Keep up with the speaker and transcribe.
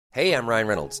Hey, I'm Ryan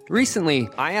Reynolds. Recently,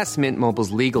 I asked Mint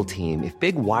Mobile's legal team if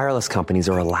big wireless companies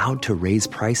are allowed to raise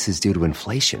prices due to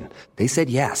inflation. They said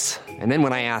yes. And then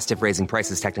when I asked if raising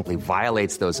prices technically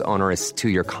violates those onerous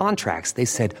two-year contracts, they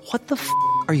said, "What the f***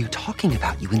 are you talking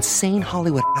about, you insane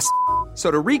Hollywood ass?" So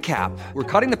to recap, we're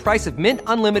cutting the price of Mint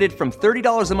Unlimited from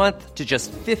 $30 a month to just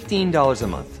 $15 a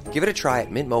month. Give it a try at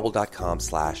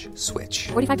mintmobile.com/switch.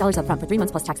 $45 up front for 3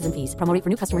 months plus taxes and fees. Promo rate for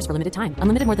new customers for limited time.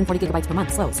 Unlimited more than 40 gigabytes per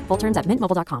month. Slows full terms at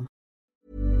mintmobile.com.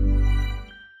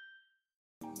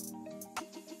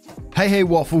 Hey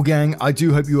Waffle Gang, I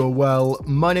do hope you are well.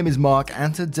 My name is Mark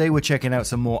and today we're checking out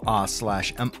some more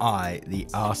r/am I the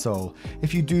arsehole.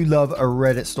 If you do love a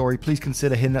Reddit story, please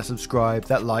consider hitting that subscribe,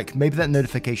 that like, maybe that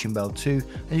notification bell too,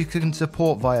 and you can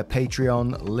support via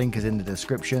Patreon, link is in the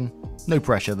description. No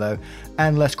pressure though,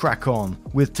 and let's crack on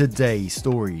with today's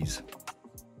stories.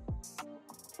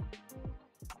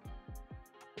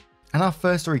 And our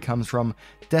first story comes from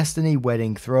Destiny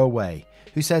Wedding Throwaway,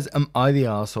 who says, "Am I the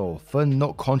arsehole for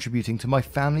not contributing to my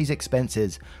family's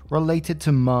expenses related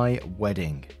to my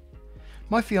wedding?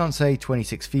 My fiancée,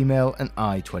 26 female, and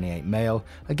I, 28 male,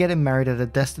 are getting married at a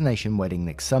destination wedding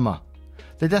next summer.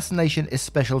 The destination is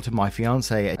special to my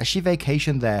fiancée as she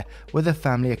vacationed there with her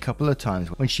family a couple of times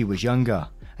when she was younger,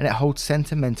 and it holds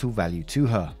sentimental value to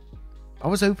her. I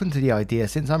was open to the idea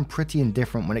since I'm pretty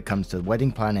indifferent when it comes to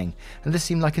wedding planning, and this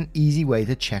seemed like an easy way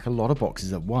to check a lot of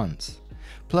boxes at once.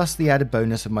 Plus the added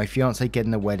bonus of my fiancée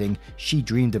getting the wedding she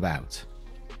dreamed about.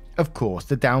 Of course,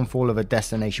 the downfall of a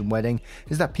destination wedding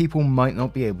is that people might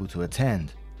not be able to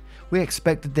attend. We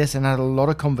expected this and had a lot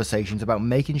of conversations about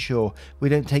making sure we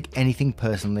don't take anything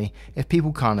personally if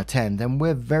people can't attend, and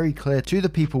we're very clear to the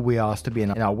people we asked to be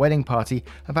in our wedding party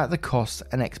about the costs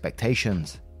and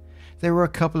expectations. There were a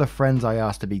couple of friends I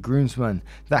asked to be groomsmen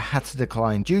that had to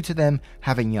decline due to them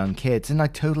having young kids, and I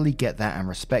totally get that and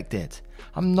respect it.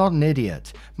 I'm not an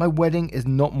idiot. My wedding is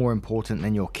not more important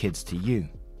than your kids to you.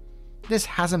 This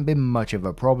hasn't been much of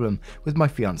a problem with my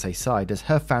fiance's side as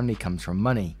her family comes from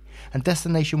money, and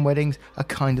destination weddings are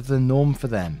kind of the norm for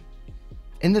them.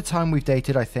 In the time we've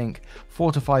dated, I think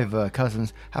 4 to 5 of her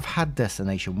cousins have had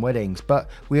destination weddings, but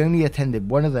we only attended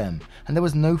one of them, and there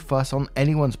was no fuss on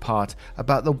anyone's part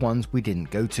about the ones we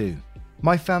didn't go to.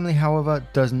 My family, however,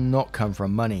 does not come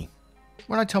from money.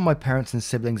 When I told my parents and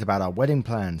siblings about our wedding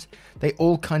plans, they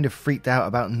all kind of freaked out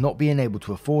about not being able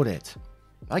to afford it.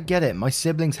 I get it, my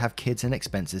siblings have kids and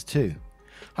expenses too.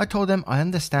 I told them I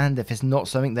understand if it's not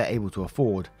something they're able to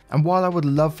afford, and while I would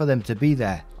love for them to be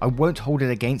there, I won't hold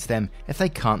it against them if they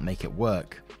can't make it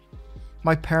work.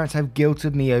 My parents have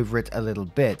guilted me over it a little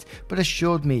bit, but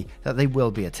assured me that they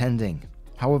will be attending.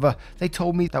 However, they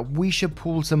told me that we should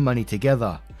pool some money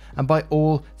together, and by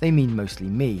all, they mean mostly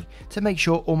me, to make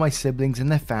sure all my siblings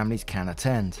and their families can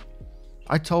attend.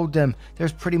 I told them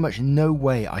there's pretty much no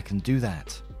way I can do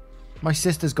that. My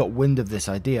sisters got wind of this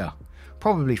idea,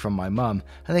 probably from my mum,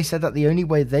 and they said that the only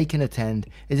way they can attend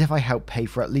is if I help pay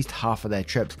for at least half of their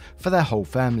trips for their whole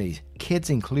families, kids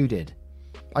included.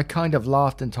 I kind of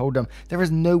laughed and told them there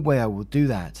is no way I will do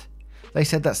that. They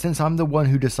said that since I'm the one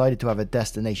who decided to have a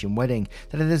destination wedding,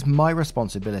 that it is my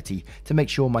responsibility to make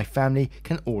sure my family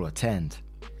can all attend.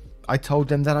 I told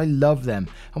them that I love them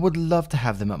and would love to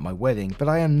have them at my wedding, but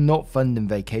I am not funding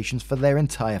vacations for their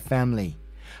entire family.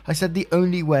 I said the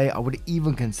only way I would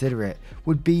even consider it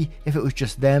would be if it was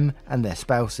just them and their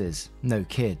spouses, no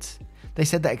kids. They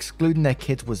said that excluding their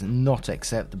kids was not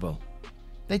acceptable.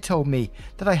 They told me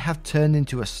that I have turned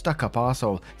into a stuck-up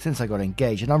arsehole since I got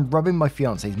engaged and I'm rubbing my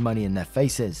fiance's money in their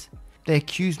faces. They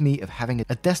accused me of having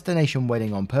a destination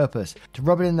wedding on purpose to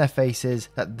rub it in their faces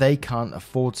that they can't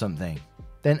afford something.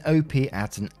 Then OP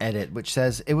adds an edit which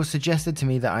says, "It was suggested to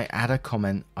me that I add a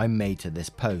comment I made to this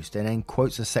post," and then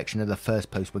quotes a section of the first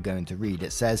post we're going to read.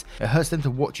 It says, "It hurts them to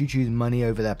watch you choose money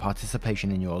over their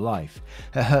participation in your life.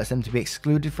 It hurts them to be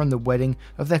excluded from the wedding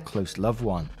of their close loved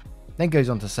one." Then goes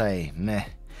on to say, "Meh,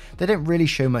 they didn't really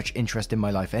show much interest in my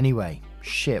life anyway.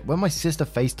 Shit, when my sister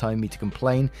FaceTimed me to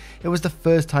complain, it was the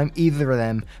first time either of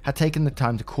them had taken the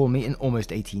time to call me in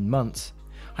almost 18 months.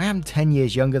 I am 10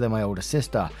 years younger than my older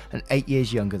sister and 8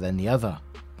 years younger than the other.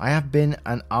 I have been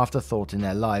an afterthought in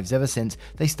their lives ever since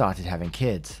they started having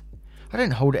kids. I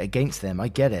don't hold it against them, I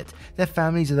get it. Their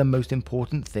families are the most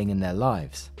important thing in their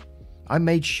lives. I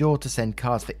made sure to send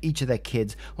cards for each of their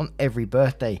kids on every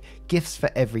birthday, gifts for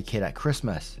every kid at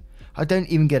Christmas. I don't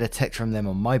even get a text from them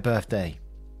on my birthday.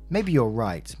 Maybe you're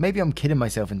right. Maybe I'm kidding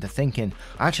myself into thinking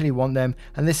I actually want them,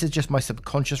 and this is just my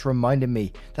subconscious reminding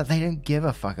me that they don't give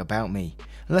a fuck about me,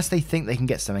 unless they think they can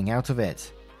get something out of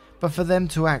it. But for them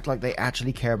to act like they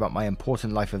actually care about my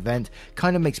important life event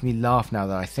kind of makes me laugh now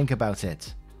that I think about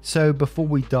it. So before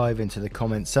we dive into the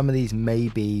comments, some of these may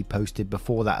be posted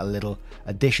before that a little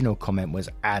additional comment was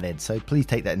added, so please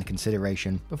take that into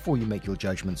consideration before you make your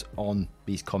judgments on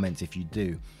these comments if you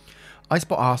do.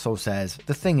 iSpot says,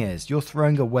 the thing is, you're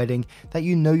throwing a wedding that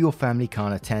you know your family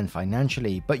can't attend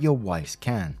financially, but your wife's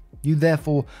can. You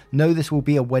therefore know this will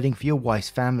be a wedding for your wife's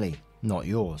family, not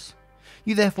yours.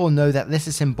 You therefore know that this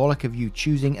is symbolic of you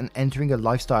choosing and entering a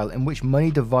lifestyle in which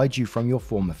money divides you from your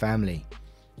former family.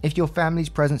 If your family's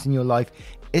presence in your life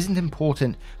isn't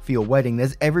important for your wedding,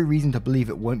 there's every reason to believe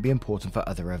it won't be important for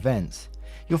other events.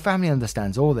 Your family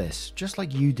understands all this, just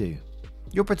like you do.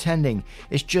 You're pretending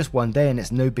it's just one day and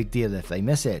it's no big deal if they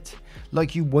miss it.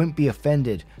 Like you won't be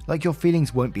offended, like your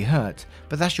feelings won't be hurt,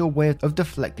 but that's your way of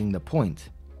deflecting the point.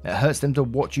 It hurts them to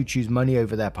watch you choose money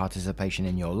over their participation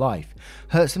in your life.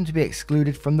 Hurts them to be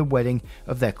excluded from the wedding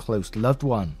of their close loved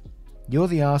one. You're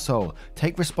the arsehole.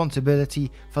 Take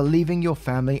responsibility for leaving your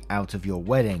family out of your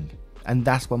wedding. And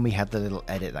that's when we had the little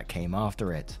edit that came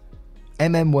after it.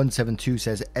 MM172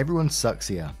 says, everyone sucks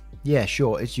here. Yeah,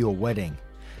 sure, it's your wedding.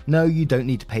 No, you don't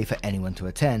need to pay for anyone to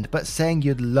attend, but saying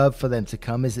you'd love for them to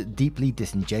come is deeply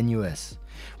disingenuous.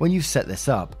 When you've set this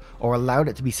up, or allowed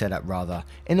it to be set up rather,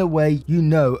 in a way you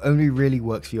know only really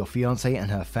works for your fiancée and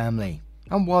her family.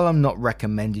 And while I'm not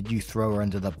recommending you throw her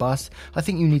under the bus, I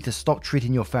think you need to stop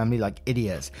treating your family like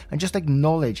idiots and just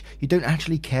acknowledge you don't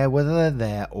actually care whether they're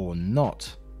there or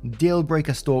not.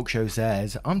 Dealbreaker Stalk Show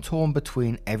says, I'm torn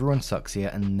between everyone sucks here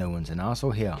and no one's an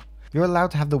arsehole here. You're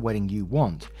allowed to have the wedding you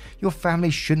want. Your family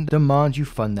shouldn't demand you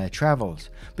fund their travels,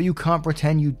 but you can't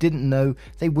pretend you didn't know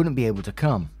they wouldn't be able to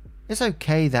come. It's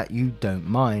okay that you don't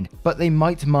mind, but they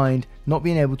might mind not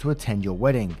being able to attend your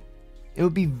wedding. It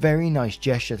would be a very nice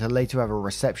gesture to later have a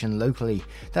reception locally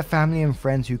that family and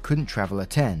friends who couldn't travel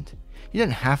attend. You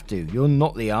don't have to, you're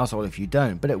not the arsehole if you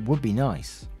don't, but it would be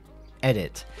nice.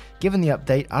 Edit. Given the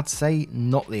update, I'd say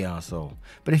not the arsehole,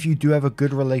 but if you do have a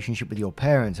good relationship with your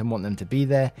parents and want them to be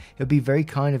there, it would be very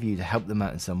kind of you to help them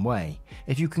out in some way,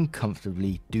 if you can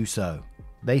comfortably do so.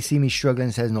 They See Me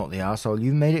Struggling says, not the arsehole.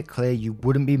 You've made it clear you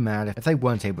wouldn't be mad if they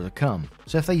weren't able to come,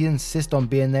 so if they insist on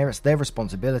being there, it's their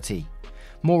responsibility.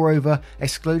 Moreover,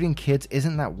 excluding kids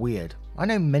isn't that weird. I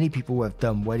know many people who have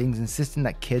done weddings insisting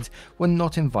that kids were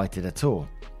not invited at all.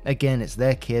 Again, it's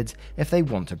their kids if they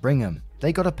want to bring them.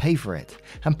 They gotta pay for it.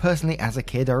 And personally, as a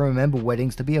kid, I remember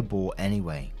weddings to be a bore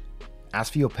anyway. As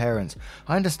for your parents,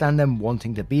 I understand them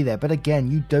wanting to be there, but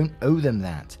again, you don't owe them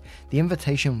that. The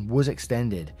invitation was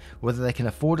extended. Whether they can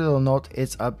afford it or not,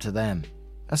 it's up to them.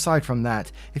 Aside from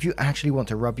that, if you actually want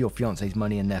to rub your fiancé's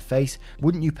money in their face,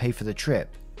 wouldn't you pay for the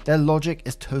trip? Their logic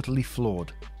is totally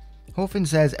flawed. Horfin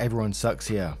says, everyone sucks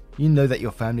here. You know that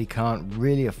your family can't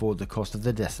really afford the cost of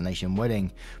the destination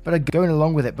wedding, but are going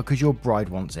along with it because your bride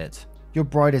wants it. Your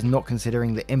bride is not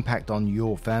considering the impact on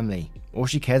your family. All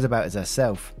she cares about is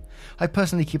herself. I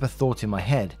personally keep a thought in my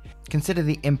head. Consider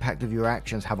the impact of your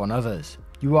actions have on others.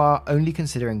 You are only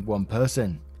considering one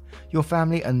person. Your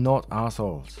family are not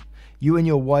assholes. You and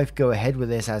your wife go ahead with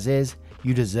this as is.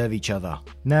 You deserve each other.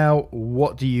 Now,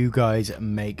 what do you guys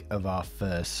make of our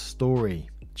first story?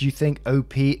 Do you think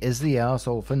OP is the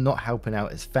arsehole for not helping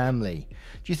out his family?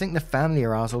 Do you think the family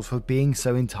are assholes for being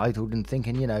so entitled and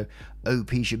thinking,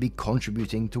 OP should be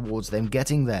contributing towards them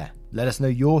getting there? Let us know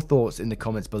your thoughts in the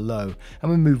comments below, and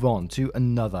we'll move on to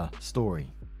another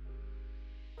story.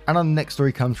 And our next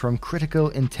story comes from Critical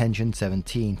Intention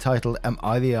 17, titled, Am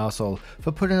I the Arsehole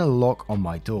for putting a lock on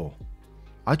my door?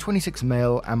 I, 26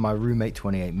 male, and my roommate,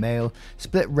 28 male,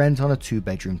 split rent on a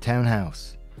 2-bedroom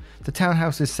townhouse. The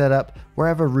townhouse is set up where I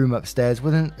have a room upstairs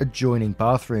with an adjoining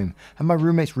bathroom, and my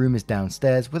roommate's room is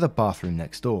downstairs with a bathroom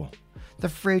next door. The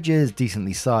fridge is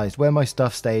decently sized, where my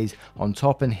stuff stays on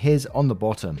top and his on the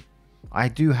bottom. I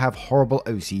do have horrible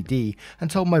OCD and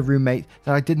told my roommate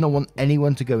that I did not want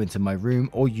anyone to go into my room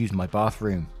or use my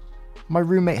bathroom. My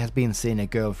roommate has been seeing a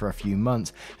girl for a few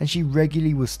months, and she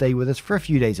regularly will stay with us for a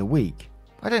few days a week.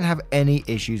 I don't have any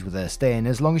issues with her staying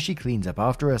as long as she cleans up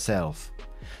after herself.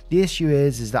 The issue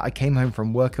is that I came home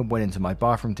from work and went into my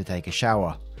bathroom to take a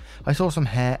shower. I saw some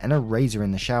hair and a razor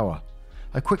in the shower.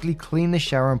 I quickly cleaned the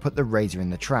shower and put the razor in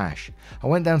the trash. I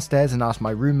went downstairs and asked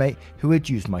my roommate who had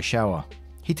used my shower.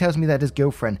 He tells me that his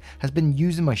girlfriend has been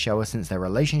using my shower since their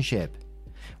relationship.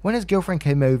 When his girlfriend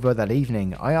came over that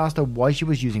evening, I asked her why she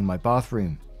was using my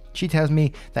bathroom. She tells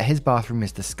me that his bathroom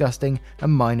is disgusting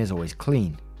and mine is always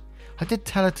clean. I did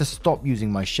tell her to stop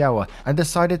using my shower and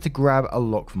decided to grab a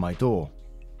lock for my door.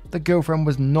 The girlfriend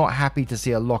was not happy to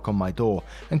see a lock on my door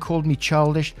and called me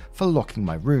childish for locking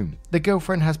my room. The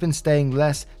girlfriend has been staying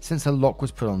less since a lock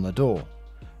was put on the door.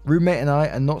 Roommate and I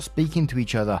are not speaking to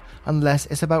each other unless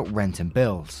it's about rent and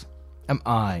bills. Am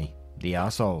I the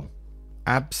arsehole?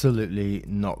 Absolutely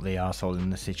not the arsehole in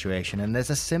the situation, and there's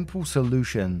a simple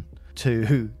solution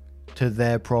to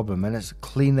their problem, and it's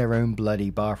clean their own bloody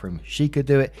bathroom. She could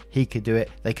do it, he could do it,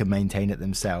 they could maintain it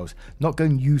themselves. Not go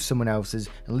and use someone else's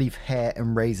and leave hair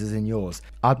and razors in yours.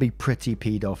 I'd be pretty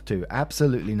peed off too.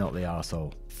 Absolutely not the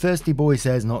arsehole. Thirsty Boy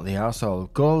says not the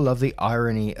arsehole. Gotta love the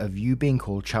irony of you being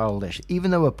called childish,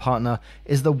 even though a partner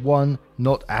is the one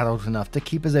not adult enough to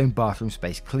keep his own bathroom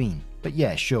space clean. But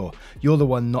yeah, sure, you're the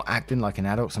one not acting like an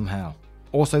adult somehow.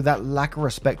 Also, that lack of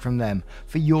respect from them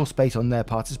for your space on their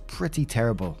part is pretty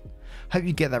terrible. Hope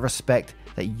you get that respect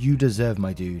that you deserve,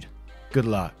 my dude. Good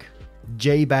luck.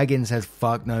 Jay Baggins says,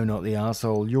 fuck no, not the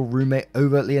arsehole. Your roommate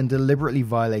overtly and deliberately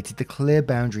violated the clear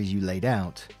boundaries you laid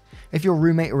out. If your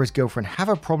roommate or his girlfriend have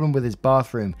a problem with his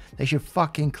bathroom, they should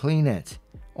fucking clean it.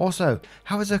 Also,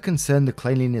 how is her concern the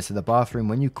cleanliness of the bathroom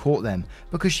when you caught them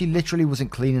because she literally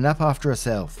wasn't cleaning up after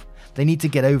herself? They need to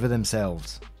get over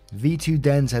themselves. V2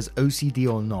 Den says,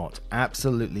 OCD or not,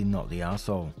 absolutely not the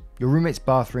arsehole. Your roommate's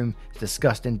bathroom is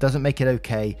disgusting, doesn't make it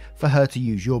okay for her to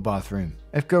use your bathroom.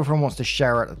 If girlfriend wants to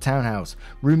shower at the townhouse,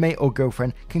 roommate or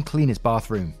girlfriend can clean his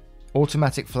bathroom.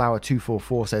 Automatic Flower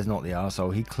 244 says not the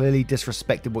arsehole. He clearly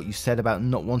disrespected what you said about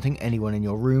not wanting anyone in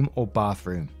your room or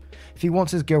bathroom. If he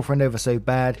wants his girlfriend over so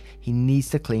bad, he needs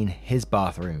to clean his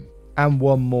bathroom. And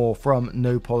one more from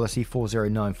No Policy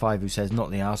 4095 who says not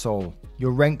the arsehole.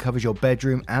 Your rent covers your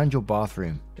bedroom and your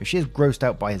bathroom. If she is grossed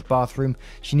out by his bathroom,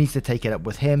 she needs to take it up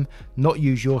with him, not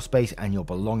use your space and your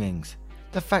belongings.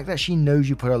 The fact that she knows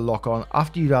you put a lock on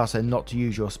after you'd asked her not to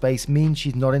use your space means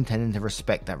she's not intending to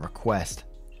respect that request.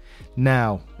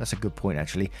 Now, that's a good point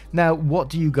actually. Now, what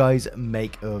do you guys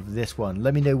make of this one?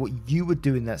 Let me know what you would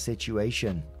do in that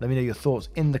situation. Let me know your thoughts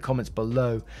in the comments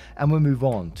below, and we'll move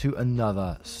on to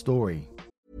another story.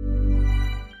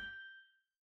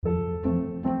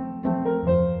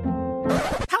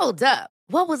 Hold up.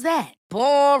 What was that?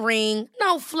 Boring.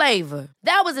 No flavor.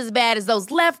 That was as bad as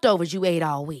those leftovers you ate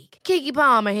all week. Keke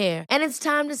Palmer here, and it's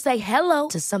time to say hello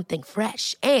to something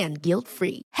fresh and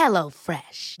guilt-free. Hello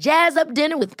Fresh. Jazz up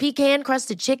dinner with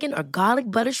pecan-crusted chicken or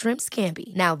garlic butter shrimp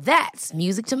scampi. Now that's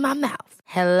music to my mouth.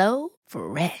 Hello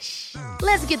Fresh.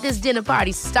 Let's get this dinner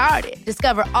party started.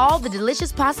 Discover all the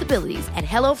delicious possibilities at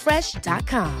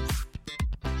HelloFresh.com.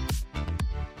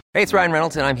 Hey, it's Ryan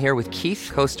Reynolds, and I'm here with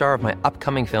Keith, co-star of my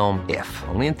upcoming film, If,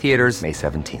 only in theaters May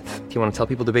 17th. Do you want to tell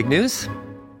people the big news?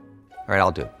 All right,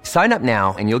 I'll do it. Sign up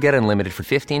now and you'll get unlimited for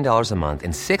 $15 a month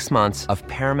and 6 months of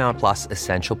Paramount Plus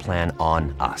Essential Plan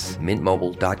on us.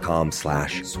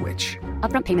 mintmobile.com/switch.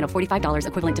 Upfront payment of $45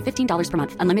 equivalent to $15 per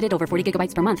month. Unlimited over 40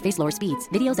 gigabytes per month. Face lower speeds.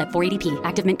 Videos at 480p.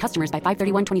 Active Mint customers by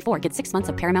 531.24 get 6 months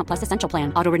of Paramount Plus Essential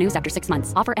Plan. Auto renews after 6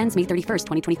 months. Offer ends May 31st,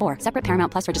 2024. Separate Paramount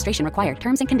Plus registration required.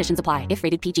 Terms and conditions apply if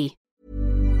rated PG.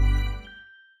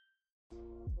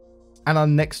 And our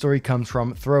next story comes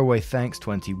from Throwaway Thanks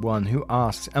 21, who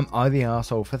asks, am I the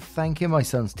arsehole for thanking my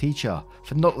son's teacher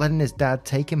for not letting his dad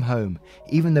take him home,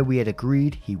 even though we had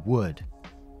agreed he would?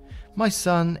 My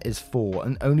son is 4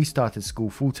 and only started school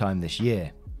full-time this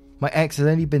year. My ex has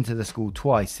only been to the school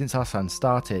twice since our son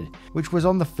started, which was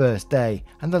on the first day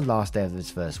and the last day of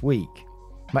his first week.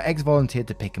 My ex volunteered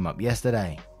to pick him up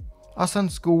yesterday. Our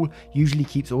son's school usually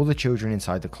keeps all the children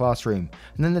inside the classroom,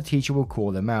 and then the teacher will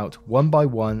call them out one by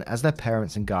one as their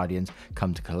parents and guardians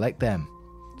come to collect them.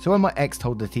 So when my ex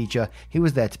told the teacher he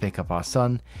was there to pick up our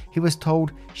son, he was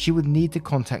told she would need to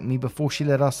contact me before she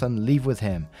let our son leave with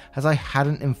him, as I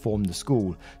hadn't informed the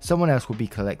school someone else would be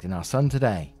collecting our son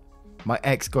today. My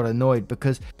ex got annoyed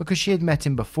because she had met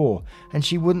him before and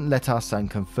she wouldn't let our son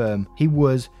confirm he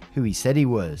was who he said he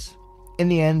was. In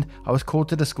the end, I was called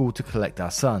to the school to collect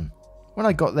our son. When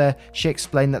I got there, she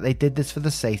explained that they did this for the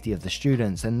safety of the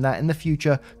students and that in the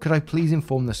future, could I please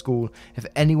inform the school if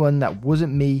anyone that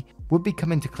wasn't me would be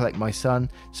coming to collect my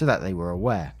son so that they were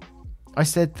aware. I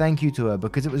said thank you to her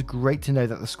because it was great to know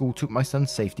that the school took my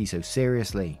son's safety so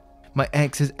seriously. My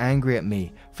ex is angry at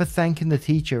me for thanking the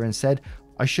teacher and said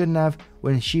I shouldn't have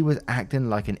when she was acting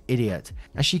like an idiot,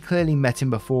 as she clearly met him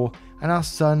before and our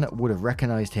son would have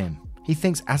recognized him. He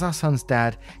thinks as our son's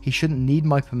dad, he shouldn't need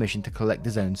my permission to collect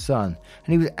his own son,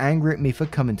 and he was angry at me for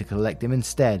coming to collect him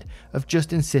instead of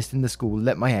just insisting the school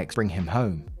let my ex bring him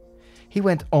home. He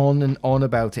went on and on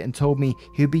about it and told me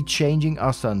he would be changing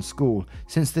our son's school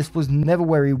since this was never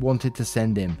where he wanted to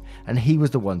send him, and he was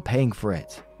the one paying for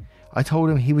it. I told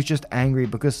him he was just angry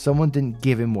because someone didn't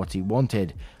give him what he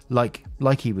wanted, like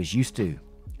he was used to.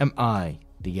 Am I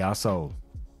the arsehole?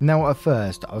 Now at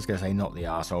first, I was going to say not the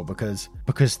arsehole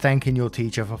because thanking your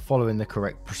teacher for following the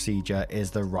correct procedure is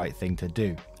the right thing to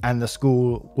do. And the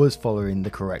school was following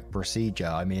the correct procedure.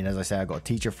 I mean, as I say, I got a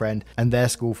teacher friend and their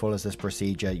school follows this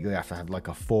procedure. You have to have like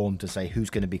a form to say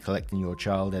who's going to be collecting your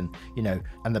child and,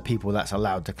 and the people that's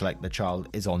allowed to collect the child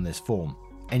is on this form.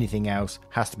 Anything else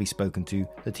has to be spoken to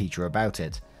the teacher about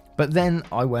it. But then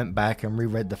I went back and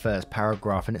reread the first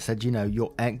paragraph and it said,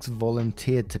 your ex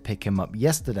volunteered to pick him up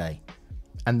yesterday.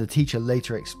 And the teacher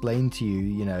later explained to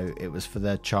you, it was for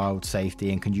their child's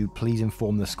safety and can you please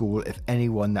inform the school if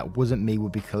anyone that wasn't me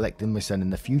would be collecting my son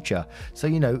in the future. So,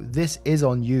 this is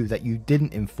on you that you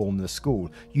didn't inform the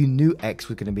school. You knew X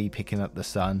was going to be picking up the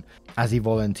son as he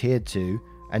volunteered to,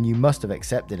 and you must have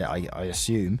accepted it, I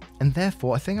assume. And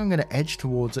therefore, I think I'm going to edge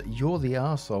towards you're the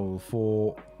arsehole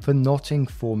for not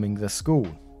informing the school.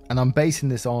 And I'm basing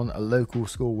this on a local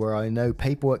school where I know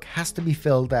paperwork has to be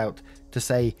filled out to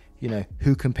say,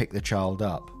 who can pick the child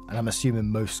up. And I'm assuming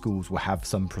most schools will have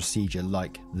some procedure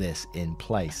like this in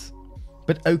place.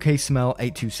 But OK Smell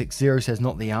 8260 says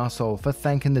not the arsehole for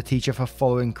thanking the teacher for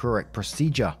following correct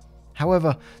procedure.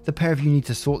 However, the pair of you need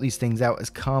to sort these things out as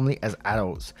calmly as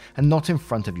adults and not in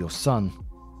front of your son.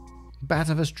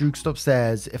 Batavus Drugstop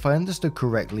says, if I understood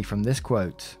correctly from this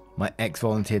quote, my ex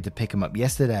volunteered to pick him up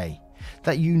yesterday.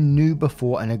 That you knew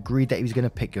before and agreed that he was going to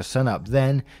pick your son up,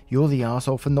 then you're the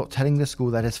arsehole for not telling the school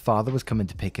that his father was coming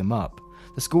to pick him up.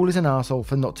 The school is an arsehole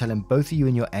for not telling both of you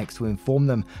and your ex to inform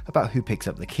them about who picks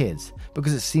up the kids,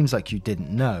 because it seems like you didn't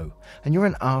know. And you're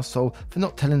an arsehole for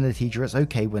not telling the teacher it's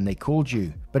okay when they called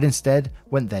you, but instead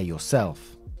went there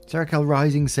yourself. Serakel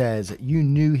Rising says, you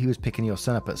knew he was picking your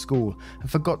son up at school and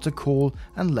forgot to call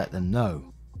and let them know.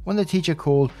 When the teacher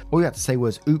called, all you had to say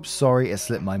was, oops, sorry, it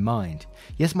slipped my mind.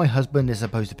 Yes, my husband is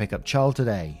supposed to pick up child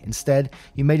today. Instead,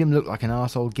 you made him look like an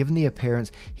arsehole given the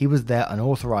appearance he was there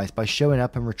unauthorized by showing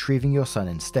up and retrieving your son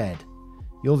instead.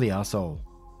 You're the arsehole.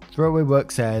 Throwaway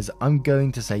Work says, I'm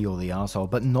going to say you're the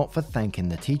arsehole, but not for thanking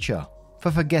the teacher.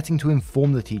 For forgetting to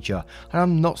inform the teacher, and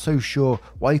I'm not so sure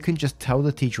why you couldn't just tell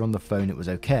the teacher on the phone it was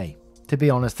okay. To be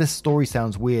honest, this story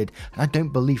sounds weird, and I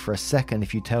don't believe for a second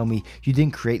if you tell me you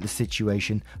didn't create the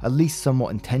situation, at least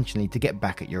somewhat intentionally, to get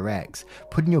back at your ex,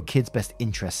 putting your kid's best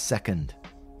interests second.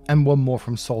 And one more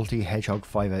from Salty Hedgehog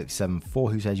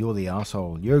 5874 who says you're the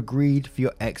arsehole. You agreed for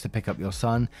your ex to pick up your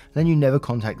son, then you never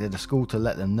contacted the school to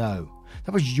let them know.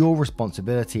 That was your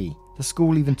responsibility. The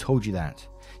school even told you that.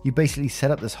 You basically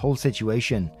set up this whole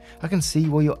situation. I can see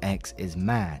why your ex is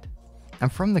mad.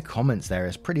 And from the comments there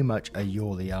is pretty much a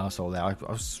you're the arsehole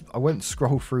there. I won't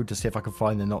scroll through to see if I can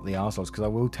find the not the arseholes, because I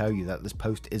will tell you that this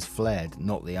post is flared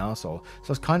not the arsehole. So I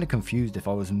was kind of confused if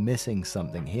I was missing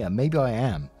something here. Maybe I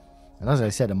am. And as I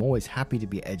said, I'm always happy to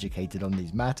be educated on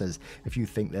these matters if you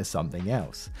think there's something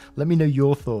else. Let me know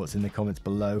your thoughts in the comments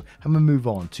below and we'll move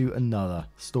on to another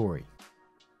story.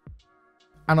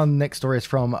 And our next story is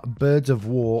from Birds of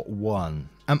War 1.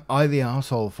 Am I the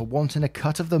arsehole for wanting a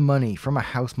cut of the money from a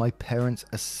house my parents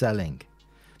are selling?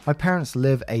 My parents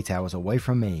live 8 hours away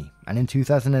from me, and in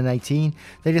 2018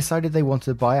 they decided they wanted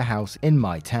to buy a house in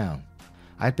my town.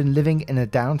 I had been living in a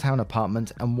downtown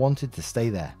apartment and wanted to stay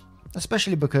there,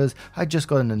 especially because I'd just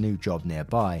gotten a new job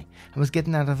nearby and was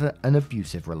getting out of an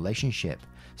abusive relationship,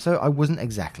 so I wasn't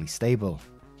exactly stable.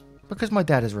 Because my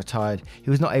dad is retired, he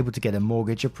was not able to get a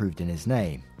mortgage approved in his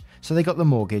name, so they got the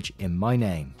mortgage in my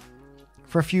name.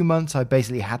 For a few months, I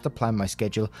basically had to plan my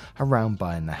schedule around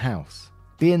buying the house,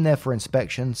 being there for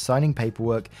inspections, signing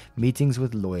paperwork, meetings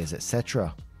with lawyers,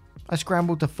 etc. I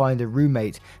scrambled to find a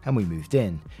roommate and we moved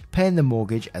in, paying the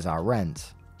mortgage as our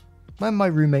rent. When my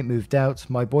roommate moved out,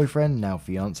 my boyfriend, now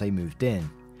fiance, moved in.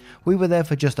 We were there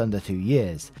for just under 2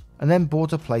 years, and then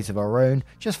bought a place of our own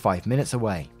just 5 minutes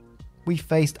away. We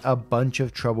faced a bunch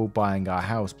of trouble buying our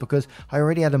house because I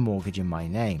already had a mortgage in my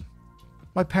name.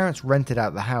 My parents rented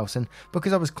out the house, and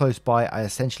because I was close by, I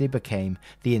essentially became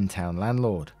the in-town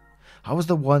landlord. I was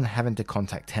the one having to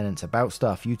contact tenants about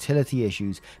stuff, utility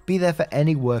issues, be there for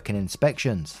any work and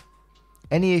inspections.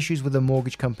 Any issues with the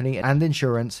mortgage company and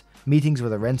insurance, meetings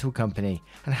with a rental company,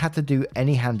 and had to do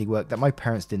any handiwork that my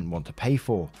parents didn't want to pay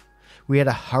for. We had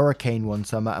a hurricane one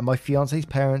summer and my fiance's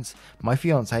parents, my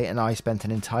fiance and I spent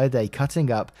an entire day cutting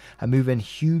up and moving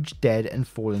huge dead and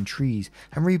fallen trees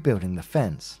and rebuilding the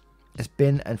fence. It's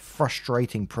been a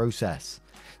frustrating process,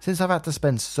 since I've had to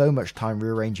spend so much time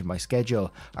rearranging my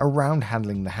schedule around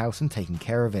handling the house and taking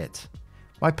care of it.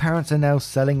 My parents are now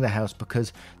selling the house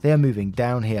because they are moving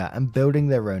down here and building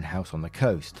their own house on the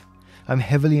coast. I'm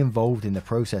heavily involved in the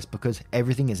process because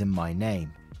everything is in my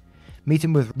name.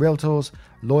 Meeting with realtors,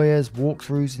 lawyers,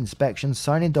 walkthroughs, inspections,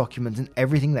 signing documents and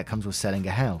everything that comes with selling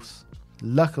a house.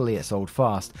 Luckily it sold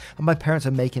fast, and my parents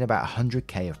are making about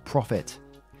 100k of profit.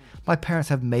 My parents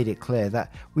have made it clear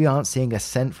that we aren't seeing a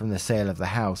cent from the sale of the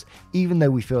house, even though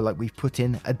we feel like we've put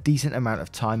in a decent amount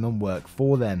of time and work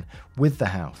for them with the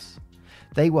house.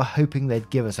 They were hoping they'd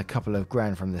give us a couple of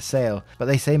grand from the sale, but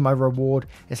they say my reward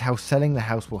is how selling the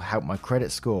house will help my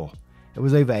credit score. It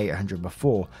was over 800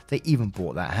 before they even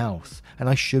bought that house, and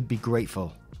I should be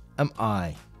grateful. Am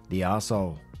I the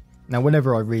arsehole? Now,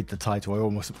 whenever I read the title, I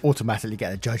almost automatically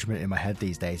get a judgment in my head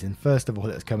these days. And first of all,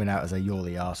 it's coming out as a you're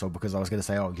the arsehole, because I was going to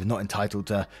say, oh, you're not entitled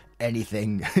to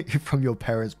anything from your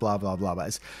parents, blah, blah, blah. But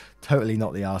it's totally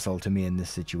not the arsehole to me in this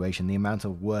situation. The amount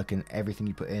of work and everything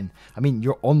you put in. I mean,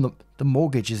 you're on the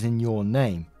mortgage is in your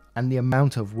name. And the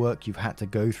amount of work you've had to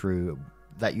go through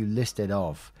that you listed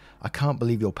off, I can't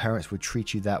believe your parents would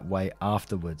treat you that way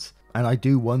afterwards. And I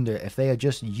do wonder if they are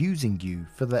just using you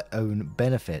for their own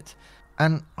benefit.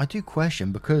 And I do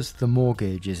question, because the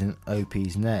mortgage is in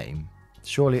OP's name,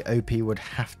 surely OP would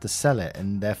have to sell it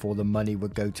and therefore the money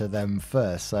would go to them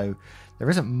first, so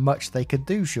there isn't much they could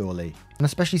do, surely. And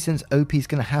especially since OP's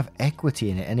going to have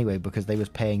equity in it anyway, because they was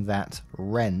paying that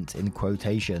rent, in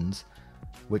quotations,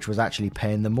 which was actually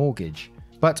paying the mortgage.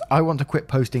 But I want to quit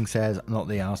posting says, not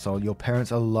the arsehole, your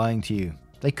parents are lying to you.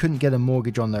 They couldn't get a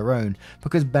mortgage on their own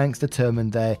because banks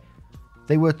determined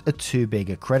they were too big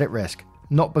a credit risk.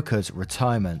 Not because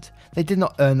retirement. They did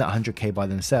not earn that 100k by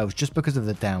themselves just because of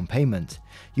the down payment.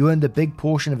 You earned a big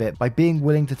portion of it by being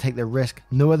willing to take the risk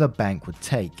no other bank would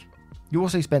take. You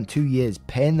also spent 2 years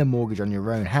paying the mortgage on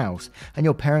your own house, and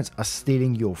your parents are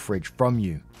stealing your fridge from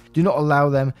you. Do not allow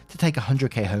them to take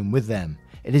 100k home with them.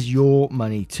 It is your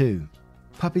money too.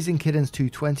 Puppies and Kittens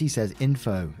 220 says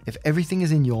info. If everything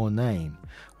is in your name,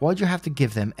 why do you have to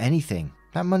give them anything?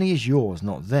 That money is yours,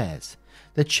 not theirs.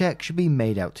 The check should be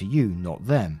made out to you, not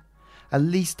them. At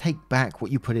least take back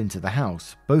what you put into the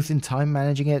house, both in time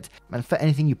managing it and for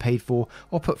anything you paid for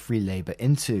or put free labour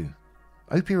into.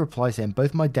 OP replies saying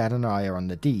both my dad and I are on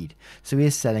the deed, so he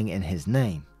is selling in his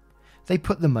name. They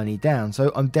put the money down,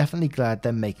 so I'm definitely glad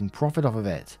they're making profit off of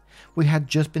it. We had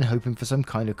just been hoping for some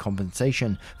kind of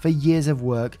compensation for years of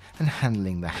work and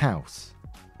handling the house.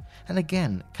 And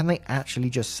again, can they actually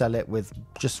just sell it with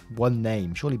just one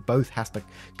name? Surely both has to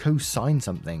co-sign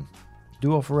something.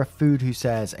 Do offer a food who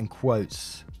says, and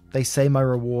quotes, they say my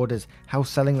reward is how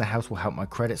selling the house will help my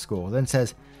credit score. Then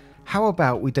says, how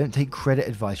about we don't take credit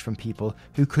advice from people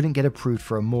who couldn't get approved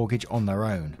for a mortgage on their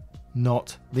own?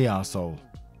 Not the arsehole.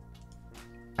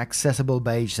 Accessible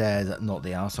Beige says, not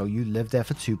the arsehole, you lived there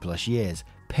for 2+ years.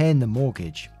 Paying the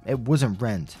mortgage. It wasn't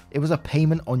rent. It was a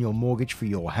payment on your mortgage for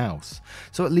your house.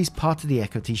 So at least part of the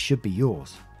equity should be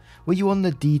yours. Were you on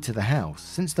the deed to the house?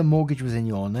 Since the mortgage was in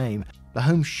your name, the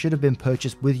home should have been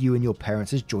purchased with you and your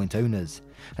parents as joint owners.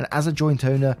 And as a joint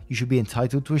owner, you should be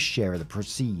entitled to a share of the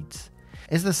proceeds.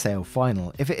 Is the sale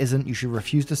final? If it isn't, you should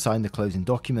refuse to sign the closing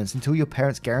documents until your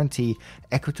parents guarantee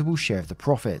equitable share of the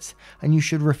profits. And you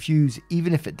should refuse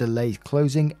even if it delays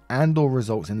closing and or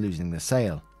results in losing the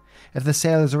sale. If the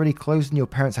sale is already closed and your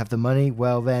parents have the money,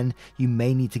 well then, you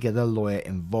may need to get a lawyer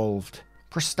involved.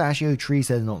 Pistachio Tree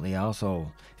says not the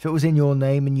arsehole. If it was in your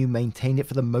name and you maintained it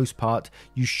for the most part,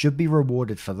 you should be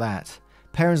rewarded for that.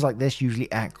 Parents like this usually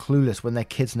act clueless when their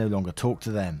kids no longer talk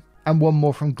to them. And one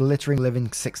more from Glittering Living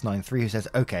 693 who says,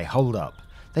 okay, hold up.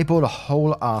 They bought a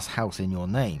whole ass house in your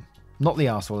name. Not the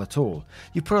arsehole at all.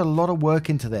 You put a lot of work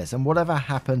into this, and whatever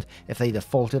happened if they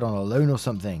defaulted on a loan or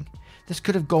something? This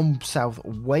could have gone south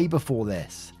way before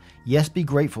this. Yes, be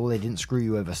grateful they didn't screw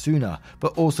you over sooner,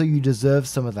 but also you deserve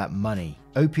some of that money.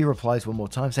 OP replies one more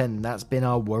time saying, that's been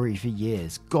our worry for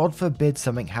years. God forbid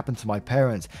something happened to my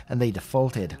parents and they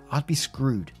defaulted. I'd be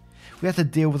screwed. We had to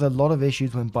deal with a lot of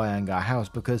issues when buying our house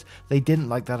because they didn't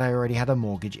like that I already had a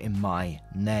mortgage in my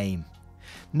name.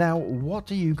 Now, what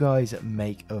do you guys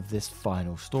make of this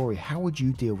final story? How would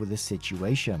you deal with this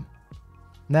situation?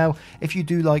 Now, if you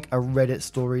do like a Reddit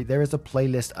story, there is a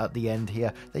playlist at the end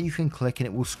here that you can click and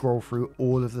it will scroll through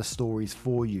all of the stories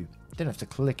for you. You don't have to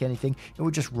click anything, it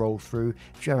will just roll through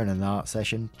if you're in an art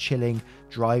session, chilling,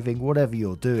 driving, whatever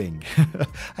you're doing.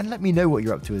 And let me know what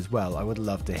you're up to as well, I would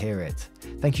love to hear it.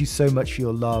 Thank you so much for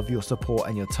your love, your support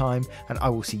and your time, and I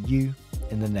will see you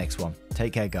in the next one.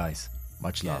 Take care guys,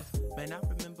 much love. Man, I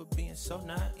remember being so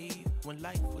naive when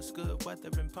life was good, weather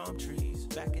and palm trees.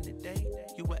 Back in the day,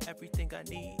 you were everything I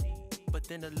need. But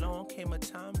then along came a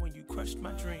time when you crushed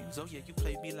my dreams. Oh yeah, you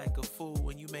played me like a fool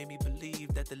when you made me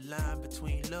believe that the line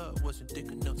between love wasn't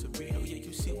thick enough to read. Oh yeah,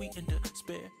 you see we in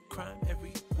despair, crime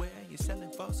everywhere. You're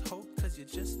selling false hope cause you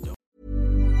just don't.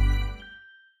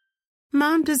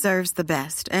 Mom deserves the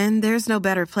best, and there's no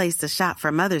better place to shop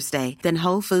for Mother's Day than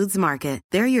Whole Foods Market.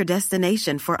 They're your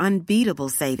destination for unbeatable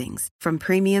savings, from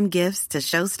premium gifts to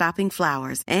show-stopping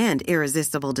flowers and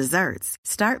irresistible desserts.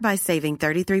 Start by saving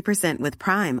 33% with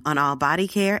Prime on all body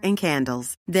care and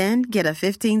candles. Then get a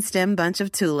 15-stem bunch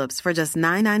of tulips for just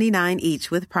 $9.99 each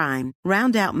with Prime.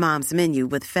 Round out Mom's menu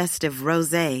with festive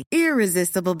rosé,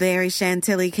 irresistible berry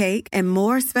chantilly cake, and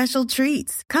more special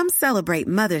treats. Come celebrate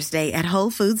Mother's Day at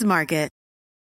Whole Foods Market.